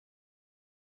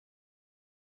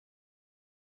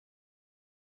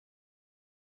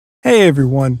Hey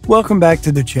everyone, welcome back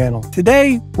to the channel.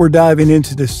 Today, we're diving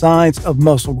into the science of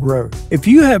muscle growth. If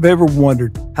you have ever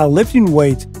wondered how lifting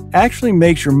weights actually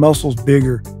makes your muscles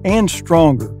bigger and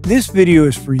stronger, this video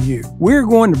is for you. We're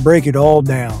going to break it all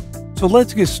down. So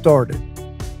let's get started.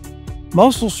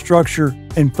 Muscle structure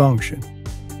and function.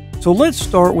 So let's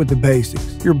start with the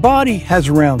basics. Your body has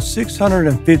around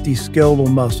 650 skeletal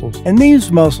muscles, and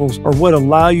these muscles are what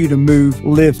allow you to move,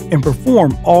 lift, and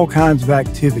perform all kinds of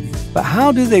activities. But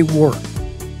how do they work?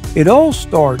 It all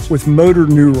starts with motor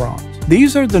neurons.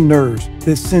 These are the nerves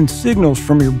that send signals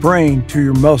from your brain to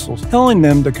your muscles, telling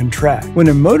them to contract. When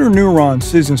a motor neuron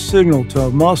sends a signal to a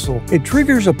muscle, it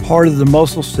triggers a part of the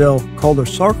muscle cell called the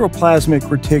sarcoplasmic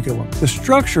reticulum. The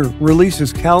structure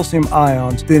releases calcium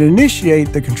ions that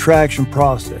initiate the contraction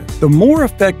process. The more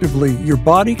effectively your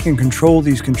body can control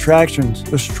these contractions,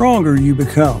 the stronger you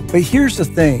become. But here's the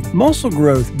thing, muscle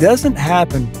growth doesn't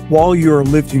happen while you are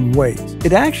lifting weights.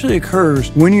 It actually occurs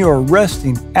when you are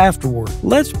resting afterward.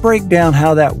 Let's break down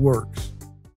how that works.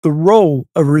 The role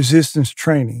of resistance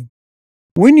training.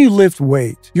 When you lift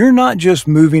weights, you're not just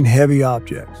moving heavy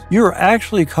objects. You're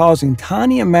actually causing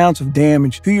tiny amounts of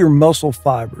damage to your muscle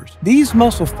fibers. These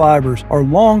muscle fibers are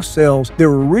long cells that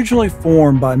were originally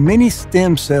formed by many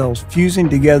stem cells fusing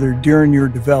together during your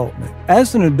development.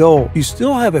 As an adult, you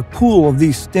still have a pool of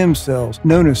these stem cells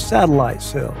known as satellite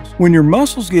cells. When your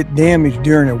muscles get damaged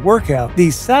during a workout,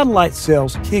 these satellite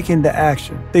cells kick into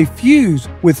action. They fuse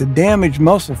with the damaged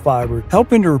muscle fibers,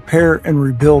 helping to repair and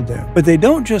rebuild them. But they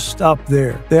don't just stop there.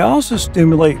 They also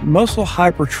stimulate muscle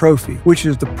hypertrophy, which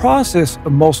is the process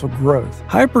of muscle growth.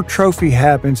 Hypertrophy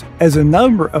happens as a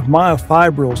number of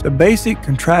myofibrils, the basic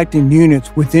contracting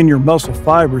units within your muscle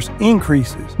fibers,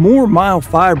 increases. More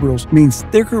myofibrils means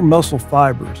thicker muscle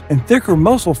fibers, and thicker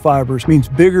muscle fibers means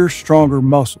bigger, stronger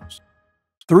muscles.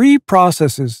 3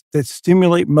 processes that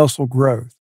stimulate muscle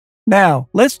growth. Now,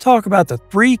 let's talk about the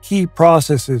 3 key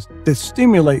processes that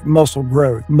stimulate muscle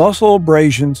growth: muscle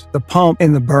abrasions, the pump,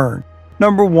 and the burn.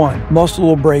 Number 1,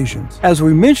 muscle abrasions. As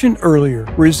we mentioned earlier,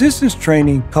 resistance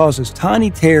training causes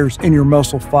tiny tears in your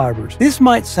muscle fibers. This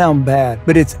might sound bad,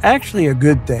 but it's actually a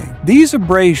good thing. These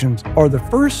abrasions are the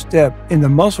first step in the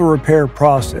muscle repair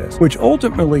process, which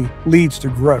ultimately leads to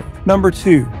growth. Number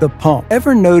 2, the pump.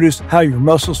 Ever notice how your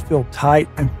muscles feel tight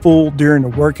and full during a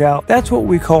workout? That's what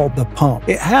we call the pump.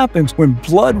 It happens when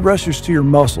blood rushes to your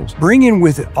muscles, bringing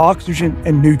with it oxygen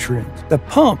and nutrients. The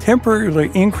pump temporarily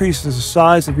increases the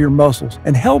size of your muscles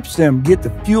and helps them get the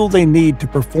fuel they need to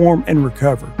perform and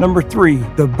recover. Number 3,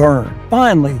 the burn.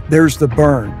 Finally, there's the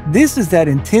burn. This is that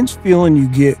intense feeling you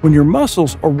get when your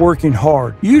muscles are working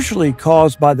hard, usually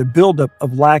caused by the buildup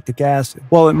of lactic acid.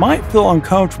 While it might feel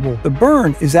uncomfortable, the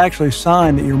burn is actually a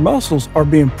sign that your muscles are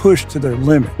being pushed to their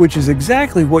limit, which is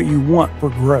exactly what you want for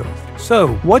growth.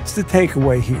 So, what's the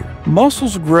takeaway here?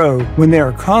 Muscles grow when they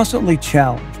are constantly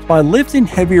challenged. By lifting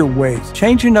heavier weights,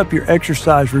 changing up your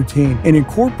exercise routine, and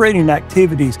incorporating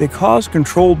activities that cause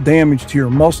controlled damage to your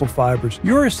muscle fibers,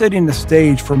 you are setting the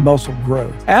stage for muscle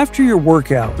growth. After your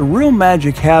workout, the real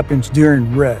magic happens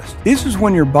during rest. This is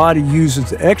when your body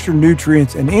uses the extra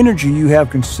nutrients and energy you have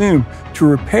consumed to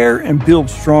repair and build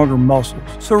stronger muscles.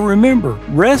 So remember,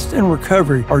 rest and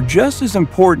recovery are just as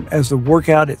important as the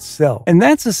workout itself. And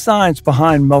that's the science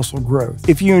behind muscle growth.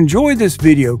 If you enjoyed this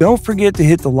video, don't forget to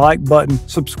hit the like button,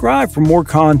 subscribe for more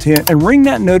content, and ring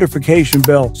that notification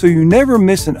bell so you never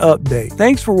miss an update.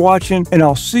 Thanks for watching, and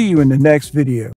I'll see you in the next video.